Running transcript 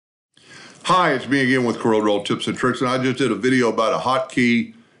Hi, it's me again with Corel Tips and Tricks, and I just did a video about a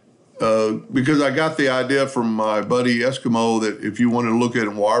hotkey because I got the idea from my buddy Eskimo that if you want to look at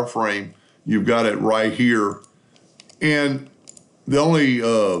a WireFrame, you've got it right here. And the only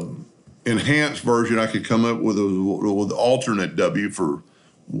enhanced version I could come up with was with alternate W for,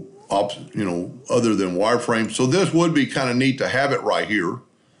 other than WireFrame. So this would be kind of neat to have it right here.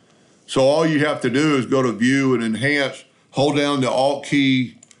 So all you have to do is go to View and Enhance, hold down the Alt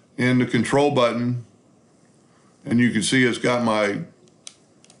key and the Control button, and you can see it's got my,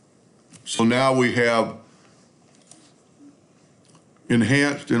 so now we have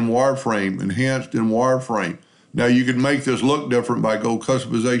enhanced in WireFrame, enhanced in WireFrame. Now you can make this look different by go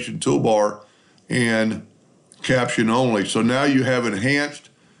customization toolbar and caption only. So now you have enhanced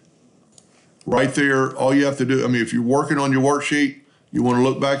right there. All you have to do, if you're working on your worksheet, you want to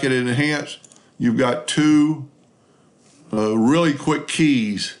look back at it enhanced, you've got two really quick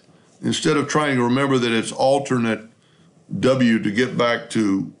keys. Instead of trying to remember that it's alternate W to get back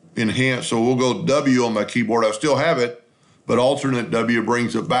to enhance. So we'll go W on my keyboard. I still have it, but alternate W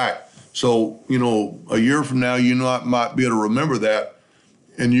brings it back. So, a year from now, might be able to remember that,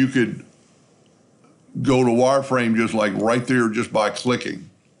 and you could go to WireFrame just like right there just by clicking.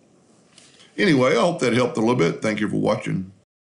 Anyway, I hope that helped a little bit. Thank you for watching.